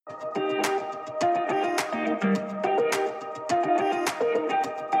Hello,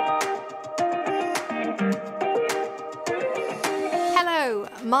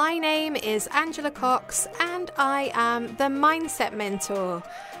 my name is Angela Cox and I am the Mindset Mentor,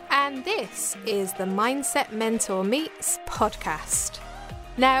 and this is the Mindset Mentor Meets podcast.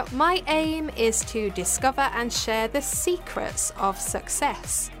 Now, my aim is to discover and share the secrets of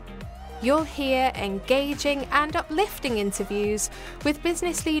success. You'll hear engaging and uplifting interviews with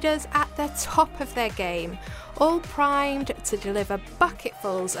business leaders at the top of their game, all primed to deliver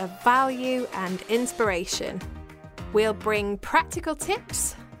bucketfuls of value and inspiration. We'll bring practical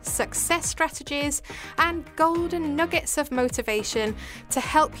tips, success strategies, and golden nuggets of motivation to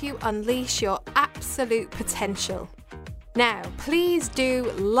help you unleash your absolute potential. Now, please do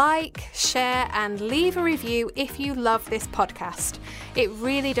like, share, and leave a review if you love this podcast. It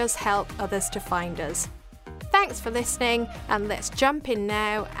really does help others to find us. Thanks for listening, and let's jump in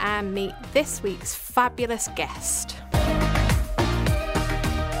now and meet this week's fabulous guest.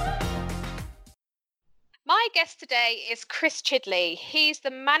 My guest today is Chris Chidley. He's the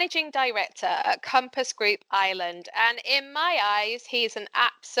Managing Director at Compass Group Ireland, and in my eyes, he's an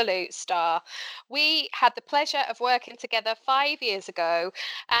absolute star. We had the pleasure of working together 5 years ago,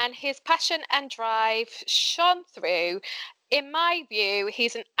 and his passion and drive shone through. In my view,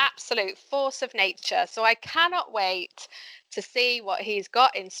 he's an absolute force of nature, so I cannot wait to see what he's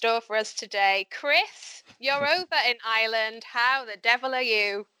got in store for us today. Chris, you're over in Ireland. How the devil are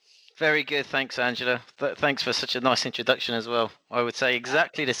you? Very good, thanks, Angela. Thanks for such a nice introduction as well. I would say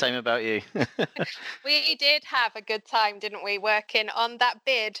exactly the same about you. We did have a good time, didn't we, working on that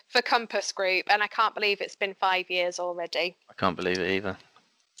bid for Compass Group, and I can't believe it's been 5 years already. I can't believe it either.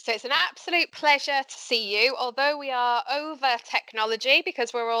 So it's an absolute pleasure to see you, although we are over technology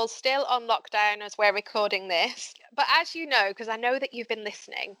because we're all still on lockdown as we're recording this. But as you know, because I know that you've been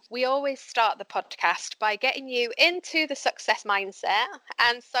listening, we always start the podcast by getting you into the success mindset.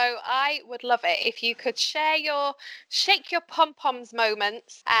 And so I would love it if you could shake your pom-poms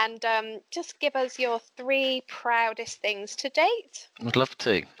moments and just give us your 3 proudest things to date. I'd love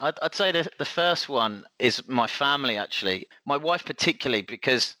to. I'd say the first one is my family, actually. My wife particularly,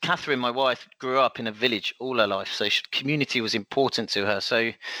 because Catherine, my wife, grew up in a village all her life. So community was important to her.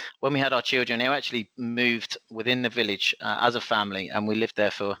 So when we had our children, they actually moved within the village as a family, and we lived there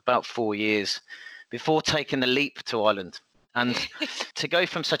for about 4 years before taking the leap to Ireland. And to go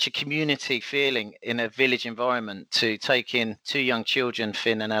from such a community feeling in a village environment to taking 2 young children,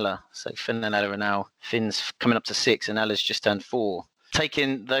 Finn and Ella. So Finn and Ella are now, Finn's coming up to 6 and Ella's just turned 4.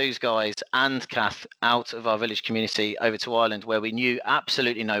 Taking those guys and Kath out of our village community over to Ireland, where we knew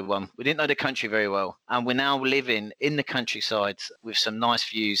absolutely no one. We didn't know the country very well. And we're now living in the countryside with some nice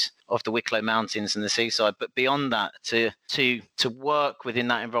views of the Wicklow Mountains and the seaside. But beyond that, to work within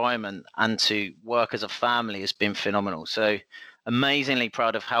that environment and to work as a family has been phenomenal. So amazingly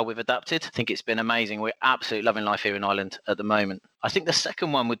proud of how we've adapted. I think it's been amazing. We're absolutely loving life here in Ireland at the moment. I think the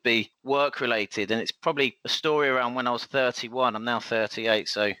second one would be work related, and it's probably a story around when I was 31. I'm now 38,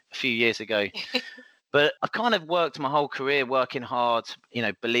 so a few years ago. But I've kind of worked my whole career working hard,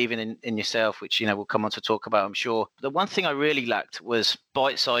 believing in yourself, which, we'll come on to talk about, I'm sure. The one thing I really lacked was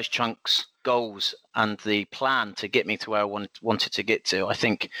bite-sized chunks, goals, and the plan to get me to where I wanted to get to. I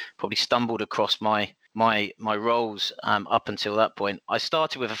think probably stumbled across my roles up until that point. I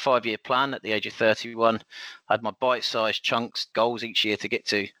started with a 5-year plan at the age of 31. I had my bite-sized chunks, goals each year to get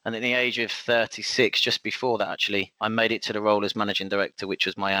to. And at the age of 36, just before that, actually, I made it to the role as managing director, which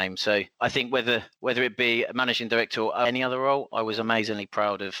was my aim. So I think whether it be a managing director or any other role, I was amazingly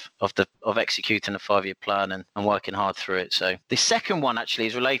proud of executing a 5-year plan and working hard through it. So the second one actually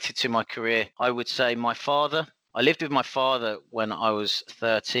is related to my career. I would say my father. I lived with my father when I was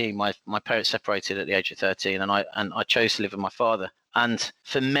 13. My parents separated at the age of 13, and I chose to live with my father. And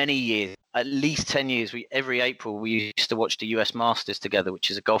for many years, at least 10 years, every April we used to watch the US Masters together, which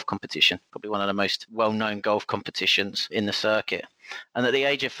is a golf competition, probably one of the most well-known golf competitions in the circuit. And at the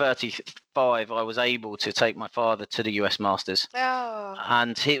age of 35, I was able to take my father to the US Masters. Oh.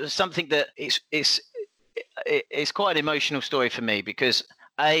 And it was something that it's quite an emotional story for me because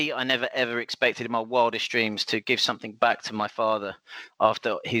I never ever expected in my wildest dreams to give something back to my father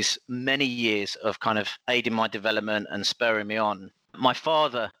after his many years of kind of aiding my development and spurring me on. My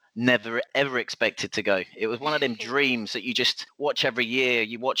father never ever expected to go. It was one of them dreams that you just watch every year.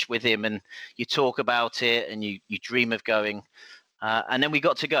 You watch with him and you talk about it and you dream of going. And then we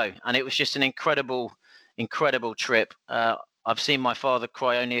got to go, and it was just an incredible trip. I've seen my father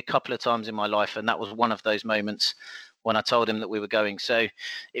cry only a couple of times in my life, and that was one of those moments when I told him that we were going. So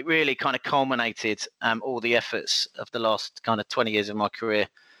it really kind of culminated all the efforts of the last kind of 20 years of my career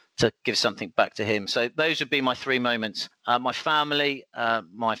to give something back to him. So those would be my three moments: my family,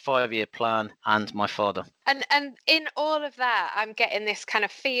 my 5-year plan, and my father. And in all of that, I'm getting this kind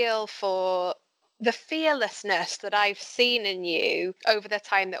of feel for the fearlessness that I've seen in you over the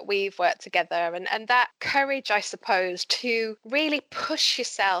time that we've worked together, and that courage, I suppose, to really push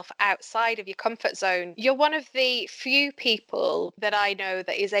yourself outside of your comfort zone. You're one of the few people that I know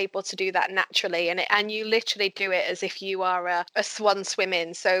that is able to do that naturally, and you literally do it as if you are a swan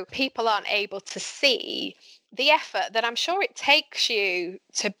swimming. So people aren't able to see the effort that I'm sure it takes you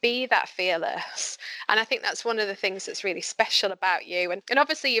to be that fearless. And I think that's one of the things that's really special about you. And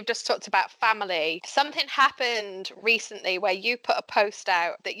obviously, you've just talked about family. Something happened recently where you put a post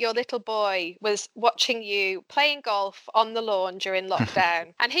out that your little boy was watching you playing golf on the lawn during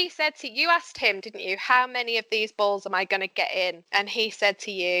lockdown. And he said to you, asked him, didn't you, how many of these balls am I going to get in? And he said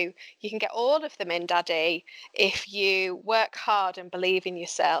to you, you can get all of them in, Daddy, if you work hard and believe in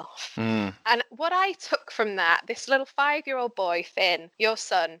yourself. And what I took from that, this little 5-year-old boy, Finn, your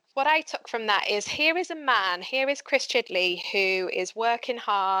son, what I took from that is here is a man, here is Chris Chidley, who is working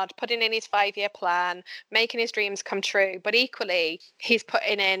hard, putting in his 5-year plan, making his dreams come true. But equally, he's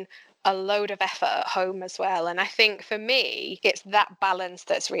putting in a load of effort at home as well. And I think for me, it's that balance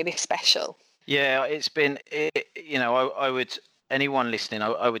that's really special. Yeah, it's been, I would, anyone listening,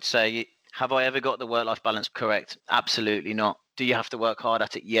 I would say, have I ever got the work-life balance correct? Absolutely not. Do you have to work hard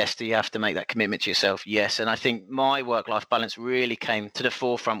at it? Yes. Do you have to make that commitment to yourself? Yes. And I think my work-life balance really came to the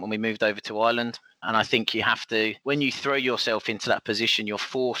forefront when we moved over to Ireland. And I think you have to, when you throw yourself into that position, you're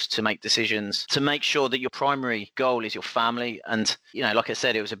forced to make decisions to make sure that your primary goal is your family. And, like I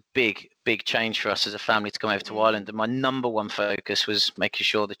said, it was a big change for us as a family to come over to Ireland. And my number one focus was making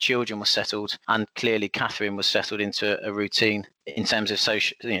sure the children were settled. And clearly, Catherine was settled into a routine in terms of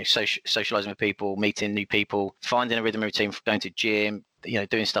socializing with people, meeting new people, finding a rhythm routine, going to gym,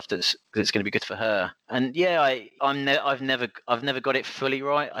 doing stuff that's going to be good for her. And yeah, I've never got it fully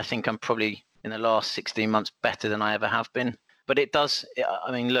right. I think I'm probably in the last 16 months better than I ever have been. But it does,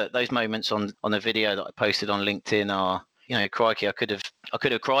 I mean, look, those moments on the video that I posted on LinkedIn are, crikey, I could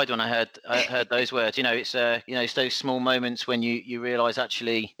have cried when I heard those words. It's those small moments when you realize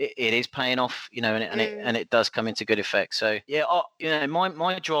actually it is paying off, and it does come into good effect. So yeah,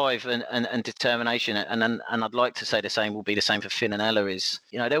 my drive and determination, and I'd like to say the same will be the same for Finn and Ella, is,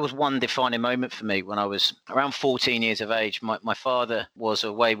 there was one defining moment for me when I was around 14 years of age. My father was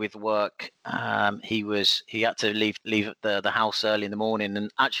away with work. He had to leave the house early in the morning,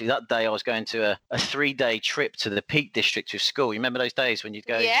 and actually that day I was going to a 3-day trip to the Peak District with school. You remember those days when you'd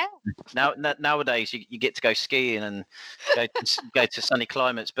go? Yeah. Nowadays you get to go skiing and go to sunny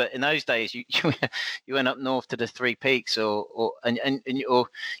climates, but in those days you went up north to the Three Peaks, or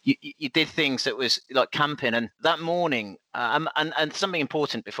you did things that was like camping. And that morning, and something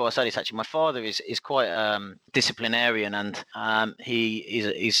important before I say this, actually, my father is quite disciplinarian, and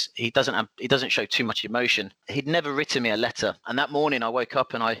he doesn't show too much emotion. He'd never written me a letter, and that morning I woke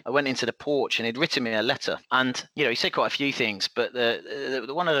up and I went into the porch and he'd written me a letter. And he said quite a few things, but the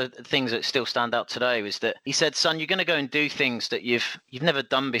one of the things that still stand out today was that he said, "Son, you're going to go and do things that you've never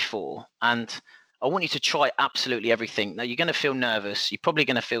done before, and I want you to try absolutely everything. Now, you're going to feel nervous. You're probably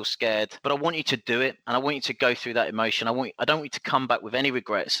going to feel scared, but I want you to do it, and I want you to go through that emotion. I don't want you to come back with any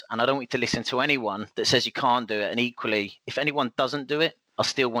regrets, and I don't want you to listen to anyone that says you can't do it. And equally, if anyone doesn't do it, I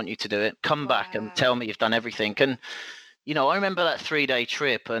still want you to do it. Come back and tell me you've done everything." And I remember that 3-day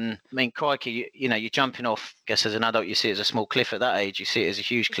trip, and I mean, crikey, you're jumping off. I guess as an adult, you see it as a small cliff. At that age, you see it as a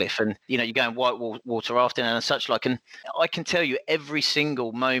huge cliff, and you're going white water rafting and such like. And I can tell you, every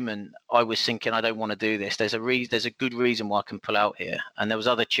single moment, I was thinking, I don't want to do this. There's a good reason why I can pull out here. And there was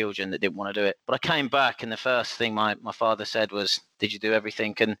other children that didn't want to do it. But I came back, and the first thing my father said was, "Did you do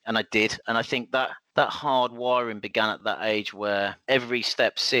everything?" And I did. And I think that hard wiring began at that age, where every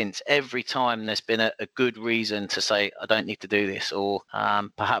step since, every time there's been a good reason to say, I don't need to do this, or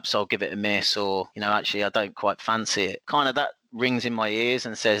perhaps I'll give it a miss, or, actually I don't quite fancy it. Kind of that rings in my ears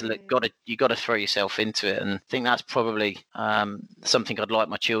and says, look, you got to throw yourself into it. And I think that's probably something I'd like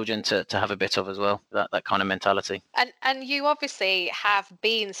my children to have a bit of as well, that kind of mentality. And you obviously have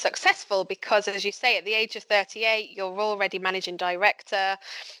been successful because, as you say, at the age of 38, you're already managing director,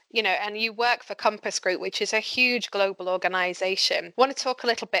 and you work for Compass Group, which is a huge global organization. I want to talk a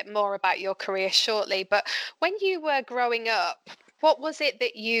little bit more about your career shortly, but when you were growing up, what was it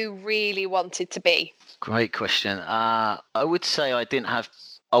that you really wanted to be? Great question. I would say I didn't have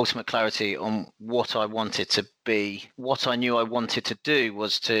ultimate clarity on what I wanted to be. What I knew I wanted to do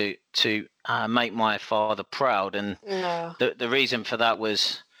was to make my father proud. And the reason for that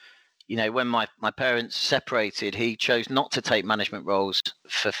was, when my parents separated, he chose not to take management roles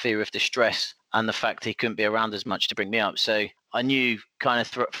for fear of distress and the fact he couldn't be around as much to bring me up. So I knew kind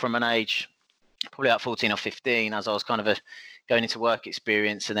of from an age, probably about 14 or 15, as I was kind of going into work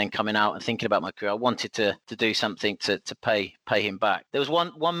experience and then coming out and thinking about my career, I wanted to do something to pay him back. There was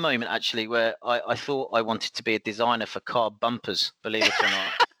one moment actually where I thought I wanted to be a designer for car bumpers, believe it or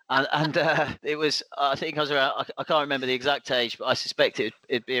not. And it was, I think I was around, I can't remember the exact age, but I suspect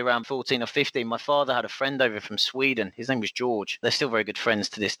it'd be around 14 or 15. My father had a friend over from Sweden. His name was George. They're still very good friends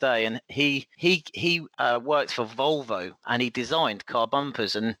to this day. And he worked for Volvo and he designed car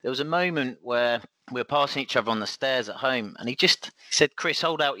bumpers. And there was a moment where we were passing each other on the stairs at home and he said, "Chris,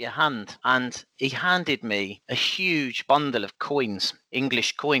 hold out your hand." And he handed me a huge bundle of coins,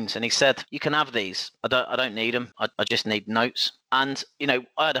 English coins. And he said, "You can have these. I don't need them. I just need notes." And, I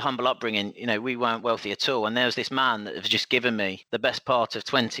had a humble upbringing. We weren't wealthy at all. And there was this man that had just given me the best part of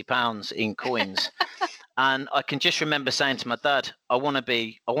 £20 in coins. And I can just remember saying to my dad, I want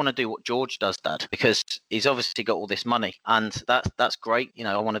to do what George does, Dad, because he's obviously got all this money and that's great.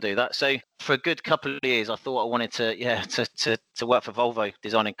 I want to do that. So for a good couple of years, I thought I wanted to work for Volvo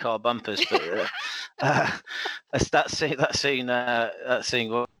designing car bumpers. But that soon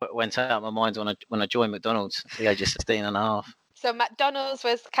went out of my mind when I joined McDonald's at the age of 16 and a half. So McDonald's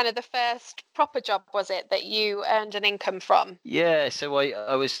was kind of the first proper job, was it, that you earned an income from? Yeah, so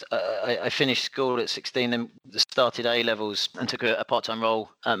I finished school at 16 and started A levels and took a part-time role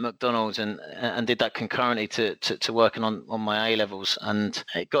at McDonald's and did that concurrently to working on my A levels. And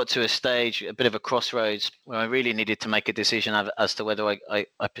it got to a stage, a bit of a crossroads, where I really needed to make a decision as to whether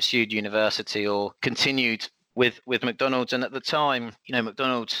I pursued university or continued with McDonald's. And at the time,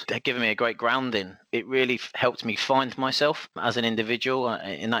 McDonald's had given me a great grounding. It really helped me find myself as an individual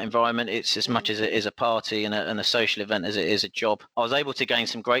in that environment. It's as much as it is a party and a social event as it is a job. I was able to gain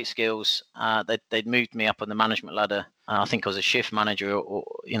some great skills. They'd moved me up on the management ladder. I think I was a shift manager or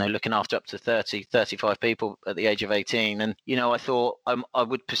looking after up to 30, 35 people at the age of 18. And, I thought I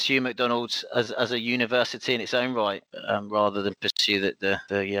would pursue McDonald's as a university in its own right, rather than pursue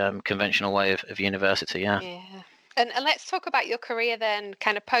the conventional way of university. Yeah. And let's talk about your career then,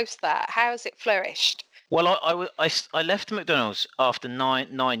 kind of post that. How has it flourished? Well, I left McDonald's after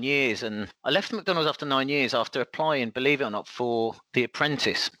nine years, and I left McDonald's after 9 years after applying, believe it or not, for The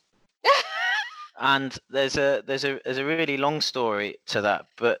Apprentice. And there's a really long story to that,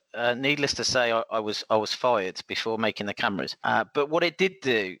 but needless to say, I was fired before making the cameras. But what it did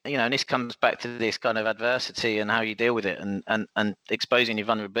do, and this comes back to this kind of adversity and how you deal with it, and exposing your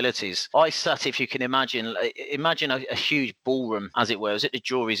vulnerabilities. I sat, if you can imagine a huge ballroom, as it were. It was at the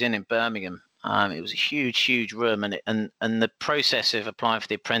Jury's Inn in Birmingham. It was a huge room, and the process of applying for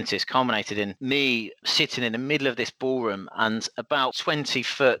The Apprentice culminated in me sitting in the middle of this ballroom, and about 20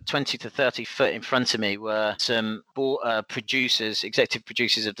 to 30 foot in front of me were some executive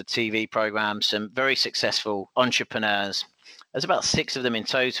producers of the TV program, some very successful entrepreneurs. There's about 6 of them in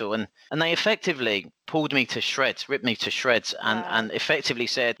total, and they effectively pulled me to shreds, ripped me to shreds, and effectively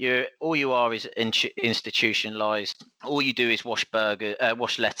said, all you are is institutionalized. All you do is wash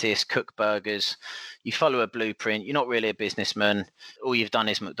lettuce, cook burgers. You follow a blueprint. You're not really a businessman. All you've done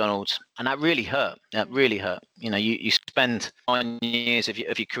is McDonald's. And that really hurt. You spend 9 years of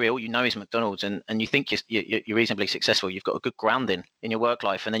your career, all you know is McDonald's, and you think you're reasonably successful. You've got a good grounding in your work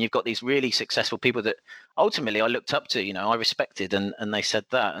life. And then you've got these really successful people that ultimately I looked up to, I respected, and they said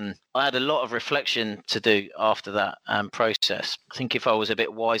that. And I had a lot of reflection to do after that process. I think if I was a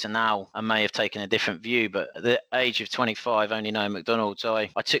bit wiser now, I may have taken a different view. But at the age of 25, only knowing McDonald's, I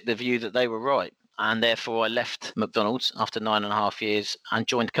took the view that they were right. And therefore, I left McDonald's after 9.5 years and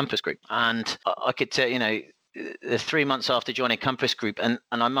joined Compass Group. And I could tell, 3 months after joining Compass Group, and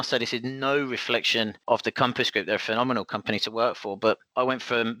I must say this is no reflection of the Compass Group. They're a phenomenal company to work for, but I went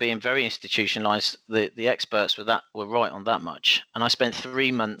from being very institutionalized, the experts were right on that much, and I spent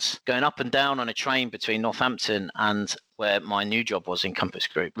 3 months going up and down on a train between Northampton and where my new job was in Compass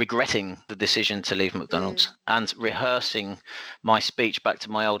Group, regretting the decision to leave McDonald's and rehearsing my speech back to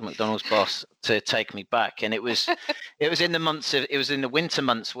my old McDonald's boss to take me back. And it was in the winter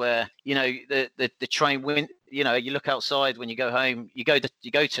months where, the train went, you look outside when you go home, you go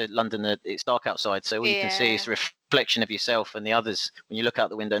to London, it's dark outside. So all you can see is the reflection of yourself and the others when you look out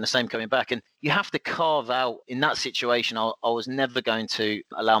the window, and the same coming back. And you have to carve out in that situation. I was never going to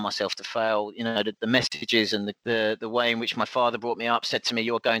allow myself to fail. The messages and the way in which my father brought me up said to me,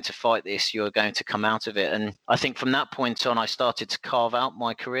 you're going to fight this, you're going to come out of it. And I think from that point on, I started to carve out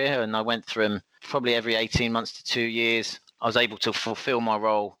my career, and I went from probably every 18 months to 2 years, I was able to fulfill my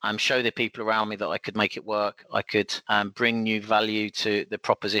role and show the people around me that I could make it work. I could bring new value to the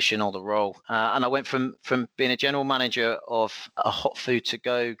proposition or the role. And I went from being a general manager of a hot food to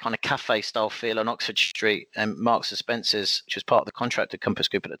go kind of cafe style feel on Oxford Street and Marks and Spencer's, which was part of the contract at Compass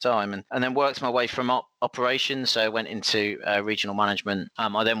Group at the time, and then worked my way from operations. So I went into regional management.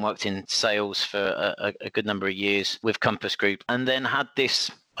 I then worked in sales for a good number of years with Compass Group, and then had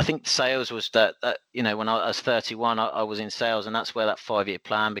this. I think sales was that when I was 31, I was in sales, and that's where that 5-year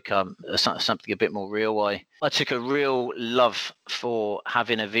plan became something a bit more real. I took a real love for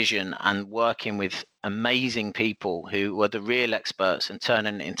having a vision and working with amazing people who were the real experts and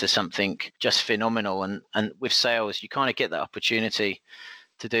turning it into something just phenomenal. And with sales, you kind of get that opportunity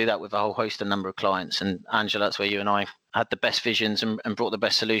to do that with a whole host of number of clients. And Angela, that's where you and I had the best visions and brought the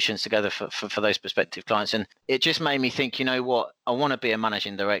best solutions together for those prospective clients. And it just made me think, you know what, I want to be a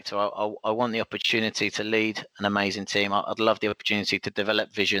managing director. I want the opportunity to lead an amazing team. I'd love the opportunity to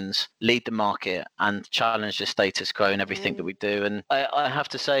develop visions, lead the market, and challenge the status quo in everything that we do. And I have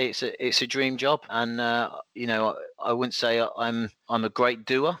to say, it's a dream job. And I wouldn't say I'm a great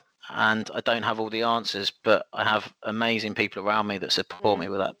doer, and I don't have all the answers, but I have amazing people around me that support me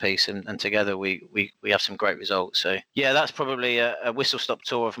with that piece, and together we have some great results. So yeah, that's probably a whistle-stop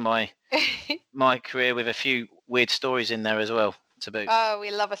tour of my career, with a few weird stories in there as well to boot. Oh,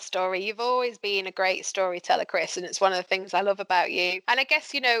 we love a story. You've always been a great storyteller, Chris, and it's one of the things I love about you. And I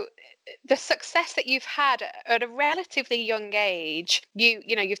guess, the success that you've had at a relatively young age,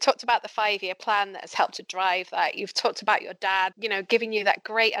 you've talked about the 5-year plan that has helped to drive that. You've talked about your dad, giving you that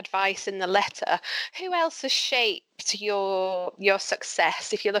great advice in the letter. Who else has shaped your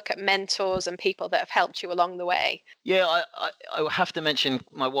success, if you look at mentors and people that have helped you along the way? Yeah, I have to mention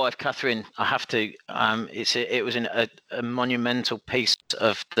my wife, Catherine. I have to. It was a monumental piece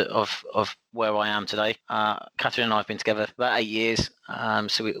of where I am today. Catherine and I have been together about 8 years.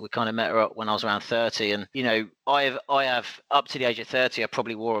 So we kind of met her up when I was around 30, and I have up to the age of 30, I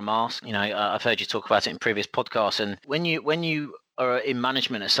probably wore a mask. I've heard you talk about it in previous podcasts, and when you are in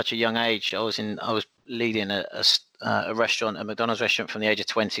management at such a young age, I was leading a restaurant, a McDonald's restaurant, from the age of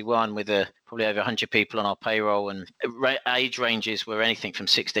 21 with probably over 100 people on our payroll, and age ranges were anything from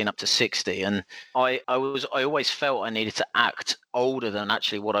 16 up to 60. And I always felt I needed to act older than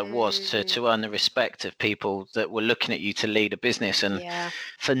actually what I was to earn the respect of people that were looking at you to lead a business. And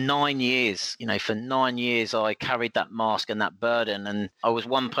for 9 years, I carried that mask and that burden, and I was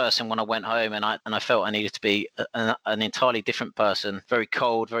one person when I went home, and I felt I needed to be an entirely different person, very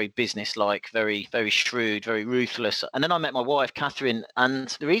cold, very businesslike, very, very shrewd, very ruthless. And then I met my wife, Catherine, and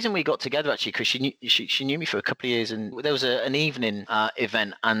the reason we got together, actually, because she knew me for a couple of years, and there was an evening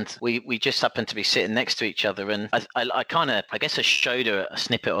event, and we just happened to be sitting next to each other, and I guess I showed her a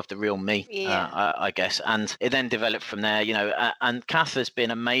snippet of the real me, I guess, and it then developed from there. And Kath has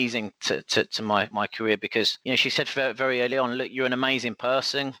been amazing to my career, because she said very early on, look, you're an amazing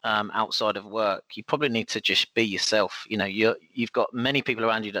person outside of work. You probably need to just be yourself. You've got many people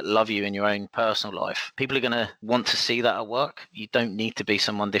around you that love you in your own personal life. People are going to want to see that at work. You don't need to be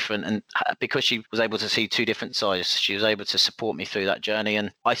someone different. And because she was able to see two different sides, she was able to support me through that journey.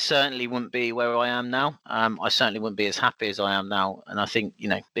 And I certainly wouldn't be where I am now. I certainly wouldn't be as happy as I am now. And I think,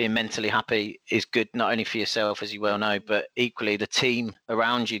 being mentally happy is good, not only for yourself, as you well know, but equally the team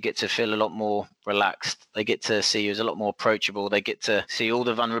around you get to feel a lot more relaxed. They get to see you as a lot more approachable. They get to see all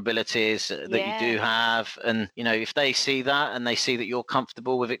the vulnerabilities that you do have. And, if they see that and they see that you're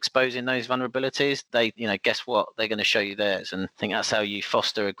comfortable with exposing those vulnerabilities, they, guess what? They're going to show you theirs. And I think that's how you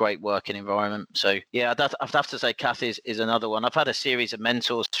foster a great working environment. So yeah, I'd have to say Kath is another one. I've had a series of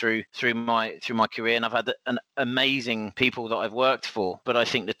mentors through my career, and I've had an amazing people that I've worked for. But I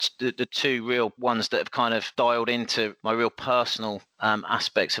think the two real ones that have kind of dialed into my real personal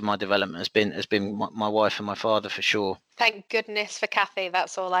aspects of my development has been my wife and my father, for sure. Thank goodness for Kathy.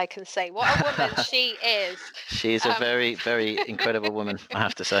 That's all I can say. What a woman she is. She is a very, very incredible woman, I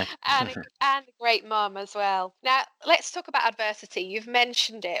have to say. and a great mom as well. Now, let's talk about adversity. You've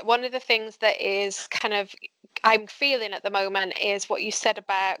mentioned it. One of the things that is kind of I'm feeling at the moment is what you said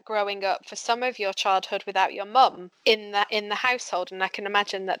about growing up for some of your childhood without your mum in the household, and I can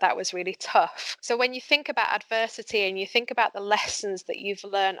imagine that was really tough. So when you think about adversity and you think about the lessons that you've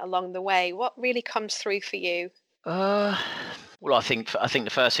learned along the way, what really comes through for you? Well, I think the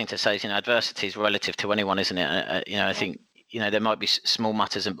first thing to say is, adversity is relative to anyone, isn't it? I think there might be small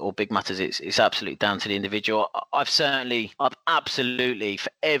matters or big matters. It's absolutely down to the individual. I've absolutely, for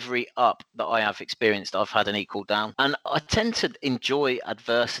every up that I have experienced, I've had an equal down, and I tend to enjoy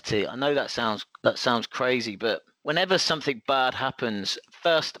adversity. I know that sounds crazy, but whenever something bad happens,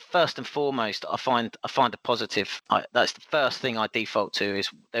 first and foremost, I find a positive. That's the first thing I default to, is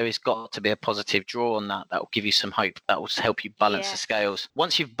there has got to be a positive draw on that. That will give you some hope. That will help you balance the scales.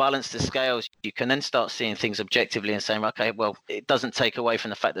 Once you've balanced the scales, you can then start seeing things objectively and saying, okay, well, it doesn't take away from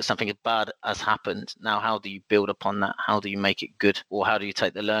the fact that something bad has happened. Now, how do you build upon that? How do you make it good? Or how do you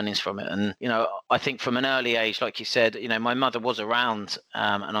take the learnings from it? And, I think from an early age, like you said, my mother was around,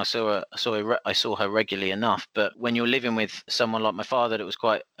 and I saw her regularly enough. But when you're living with someone like my father, that was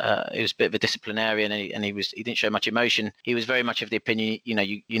quite, he was a bit of a disciplinarian, and he didn't show much emotion. He was very much of the opinion,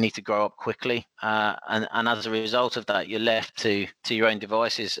 you need to grow up quickly, and as a result of that, you're left to your own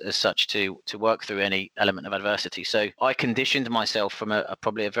devices as such to work through any element of adversity. So I conditioned myself from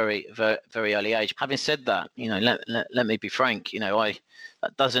probably a very, very, very early age. Having said that, let me be frank.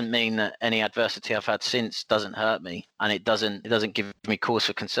 That doesn't mean that any adversity I've had since doesn't hurt me, and it doesn't give me cause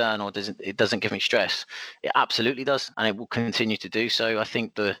for concern, or it doesn't give me stress. It absolutely does, and it will continue to do so. I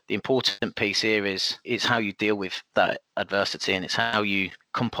think the important piece here is how you deal with that adversity, and it's how you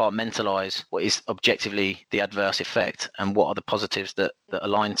compartmentalize what is objectively the adverse effect and what are the positives that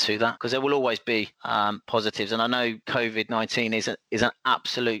align to that, because there will always be positives. And I know COVID-19 is an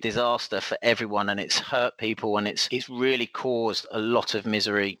absolute disaster for everyone, and it's hurt people, and it's really caused a lot of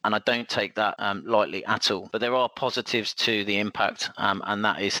misery, and I don't take that lightly at all. But there are positives to the impact, and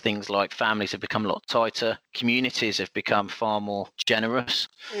that is things like families have become a lot tighter, communities have become far more generous.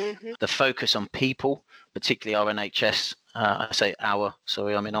 The focus on people, particularly our NHS, I say our,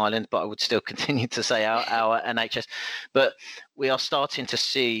 sorry, I'm in Ireland, but I would still continue to say our NHS. But we are starting to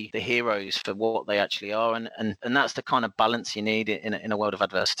see the heroes for what they actually are, and that's the kind of balance you need in a world of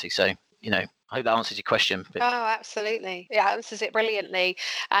adversity. So, I hope that answers your question. Oh, absolutely. Yeah, answers it brilliantly.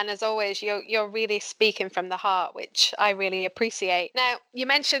 And as always, you're really speaking from the heart, which I really appreciate. Now, you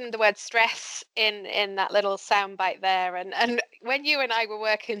mentioned the word stress in that little soundbite there. And when you and I were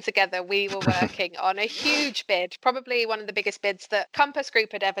working together, we were working on a huge bid, probably one of the biggest bids that Compass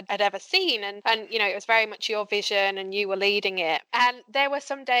Group had ever seen. And it was very much your vision, and you were leading it. And there were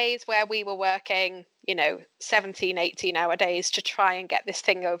some days where we were working 17, 18-hour days to try and get this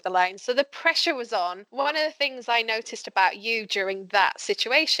thing over the line. So the pressure was on. One of the things I noticed about you during that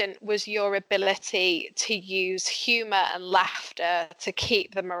situation was your ability to use humor and laughter to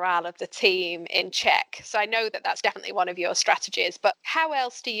keep the morale of the team in check. So I know that that's definitely one of your strategies, but how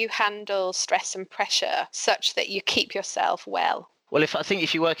else do you handle stress and pressure such that you keep yourself well? Well,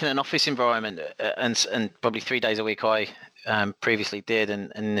 if you work in an office environment, and probably 3 days a week, I previously did,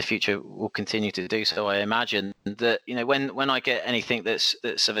 and in the future will continue to do so, I imagine that when I get anything that's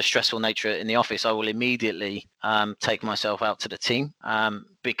of a stressful nature in the office, I will immediately take myself out to the team,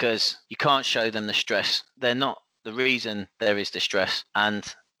 because you can't show them the stress. They're not the reason there is the stress,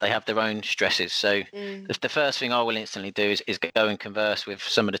 and they have their own stresses. So the first thing I will instantly do is go and converse with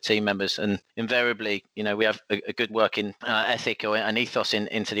some of the team members. And invariably, we have a good working ethic or an ethos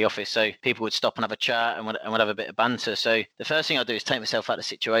into the office. So people would stop and have a chat, and would have a bit of banter. So the first thing I do is take myself out of the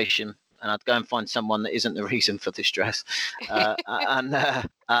situation, and I'd go and find someone that isn't the reason for the stress, and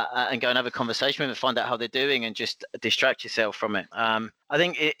go and have a conversation with them, find out how they're doing, and just distract yourself from it. I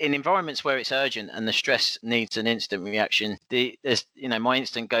think in environments where it's urgent and the stress needs an instant reaction, my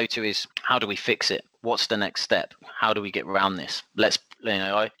instant go-to is, how do we fix it? What's the next step? How do we get around this?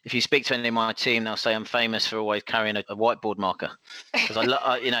 If you speak to any of my team, they'll say I'm famous for always carrying a whiteboard marker, because I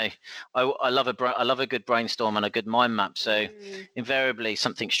love a good brainstorm and a good mind map. So invariably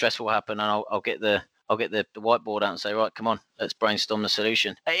something stressful will happen, and I'll get the whiteboard out and say, right, come on, let's brainstorm the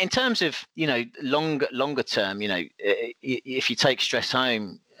solution. In terms of, longer term, if you take stress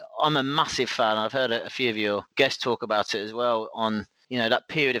home, I'm a massive fan. I've heard a few of your guests talk about it as well on, that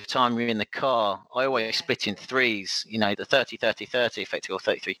period of time you're in the car. I always split in threes, the 30, 30, 30 effective, or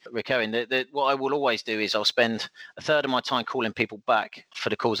 33 recurring. What I will always do is I'll spend a third of my time calling people back for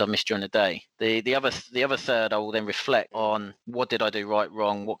the calls I've missed during the day. The other third, I will then reflect on, what did I do right,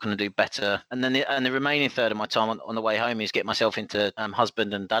 wrong, what can I do better, and then the remaining third of my time on the way home is get myself into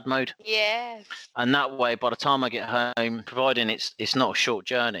husband and dad mode. Yes. And that way, by the time I get home, providing it's not a short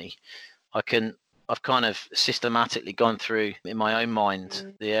journey, I've kind of systematically gone through in my own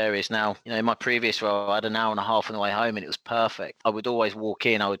mind the areas. Now, in my previous role, I had an hour and a half on the way home, and it was perfect. I would always walk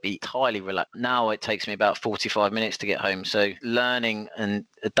in, I would be highly relaxed. Now it takes me about 45 minutes to get home. So learning and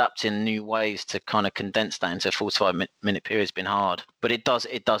adapting new ways to kind of condense that into a 45-minute period has been hard, but it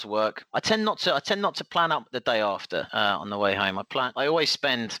does work. I tend not to plan out the day after on the way home. I always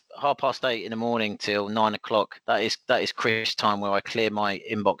spend 8:30 in the morning till 9 o'clock. That is Chris time, where I clear my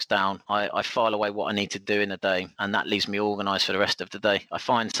inbox down. I file away what I need to do in the day, and that leaves me organised for the rest of the day. I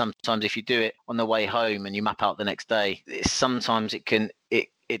find sometimes if you do it on the way home and you map out the next day, sometimes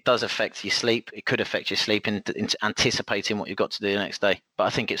it does affect your sleep. It could affect your sleep in anticipating what you've got to do the next day. But I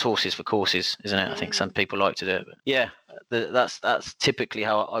think it's horses for courses, isn't it? I think some people like to do it. But yeah, that's typically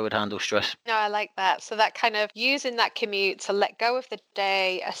how I would handle stress. No, I like that. So that kind of using that commute to let go of the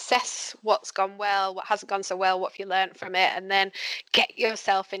day, assess what's gone well, what hasn't gone so well, what have you learned from it, and then get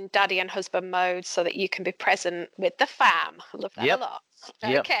yourself in daddy and husband mode so that you can be present with the fam. I love that a lot.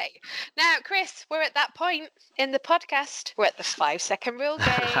 Yep. Okay. Now, Chris, we're at that point in the podcast. We're at the 5-second rule game.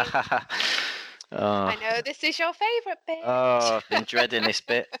 I know this is your favourite bit. Oh, I've been dreading this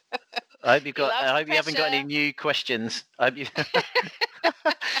bit. I hope you haven't got any new questions. I hope you.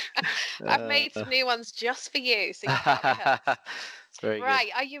 I've made some new ones just for you, so you can't rehearse. Very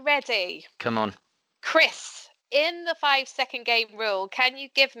right, good. are you ready? Come on. Chris, in the 5-second game rule, can you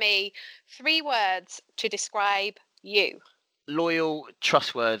give me 3 words to describe you? Loyal,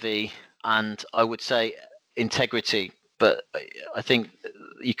 trustworthy, and I would say integrity. But I think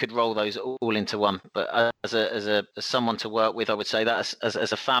you could roll those all into one. But as someone to work with, I would say that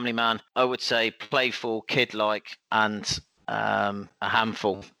as a family man, I would say playful, kid-like, and a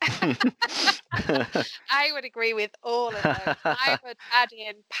handful. I would agree with all of those. I would add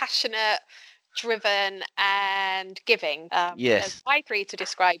in passionate, driven, and giving. Yes. There's my 3 to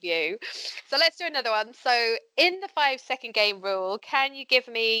describe you. So let's do another one. So in the 5-second game rule, can you give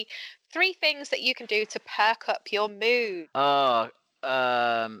me 3 things that you can do to perk up your mood? 3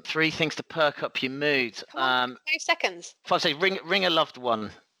 things to perk up your mood. Come on, 5 seconds. If I say ring a loved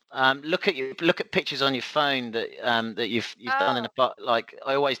one. Look at pictures on your phone that you've done in the like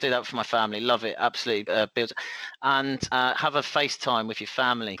I always do that for my family. Love it, absolutely builds. And have a FaceTime with your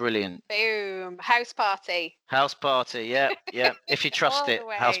family. Brilliant. Boom. House party. House party, yeah. If you trust it,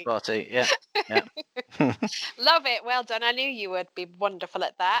 house party, yeah. Love it. Well done. I knew you would be wonderful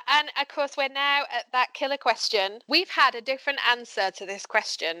at that. And of course, we're now at that killer question. We've had a different answer to this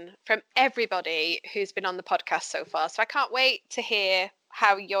question from everybody who's been on the podcast so far. So I can't wait to hear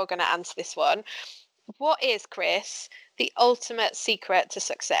how you're going to answer this one. What is, Chris, the ultimate secret to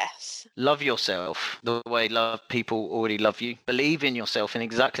success? Love yourself the way people already love you. Believe in yourself in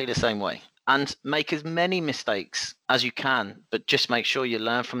exactly the same way. And make as many mistakes as you can, but just make sure you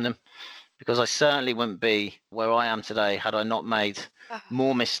learn from them. Because I certainly wouldn't be where I am today had I not made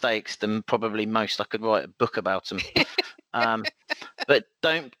more mistakes than probably most. I could write a book about them. But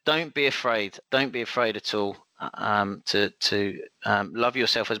don't be afraid. Don't be afraid at all. To love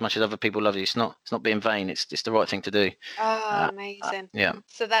yourself as much as other people love you. It's not being vain. It's the right thing to do. Oh, amazing. Yeah.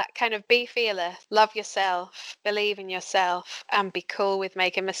 So that kind of be fearless, love yourself, believe in yourself, and be cool with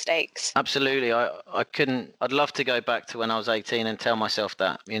making mistakes. Absolutely. I'd love to go back to when I was 18 and tell myself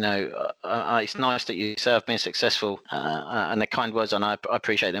that, it's nice that you say I've been successful, and the kind words, and I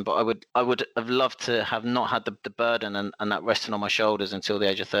appreciate them, but I would have loved to have not had the burden and that resting on my shoulders until the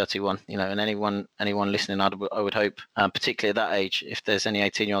age of 31, and anyone listening, I would hope, particularly at that age, if there's any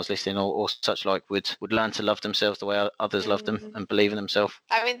 18-year-olds listening or such like, would learn to love themselves the way others love them and believe in themselves.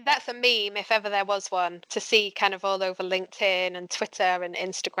 I mean, that's a meme, if ever there was one, to see kind of all over LinkedIn and Twitter and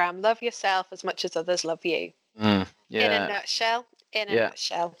Instagram. Love yourself as much as others love you. Yeah. In a nutshell. In a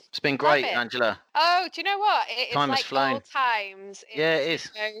nutshell. It's been great, Angela. Oh, do you know what? It's Time like old times. It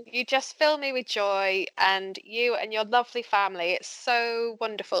is. You just fill me with joy, and you and your lovely family. It's so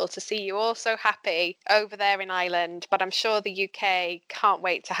wonderful to see you all so happy over there in Ireland. But I'm sure the UK can't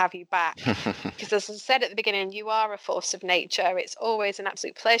wait to have you back. Because as I said at the beginning, you are a force of nature. It's always an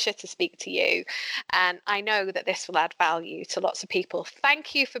absolute pleasure to speak to you. And I know that this will add value to lots of people.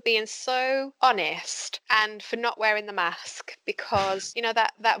 Thank you for being so honest and for not wearing the mask, because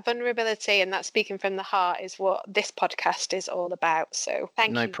that vulnerability and that speaking from the heart is what this podcast is all about. So thank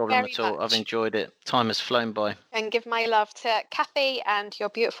you. No problem very at all. much. I've enjoyed it. Time has flown by. And give my love to Kathy and your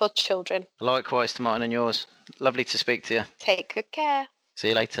beautiful children. Likewise to mine and yours. Lovely to speak to you. Take good care. See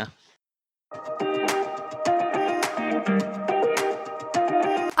you later.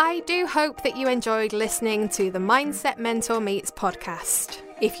 I do hope that you enjoyed listening to the Mindset Mentor Meets podcast.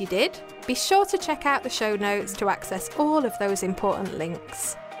 If you did, be sure to check out the show notes to access all of those important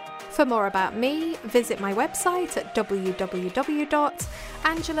links. For more about me, visit my website at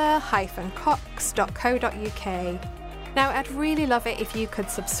www.angela-cox.co.uk. Now, I'd really love it if you could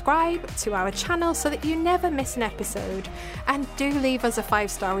subscribe to our channel so that you never miss an episode, and do leave us a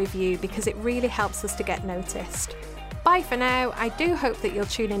 5-star review because it really helps us to get noticed. Bye for now. I do hope that you'll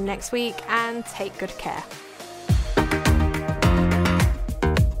tune in next week, and take good care.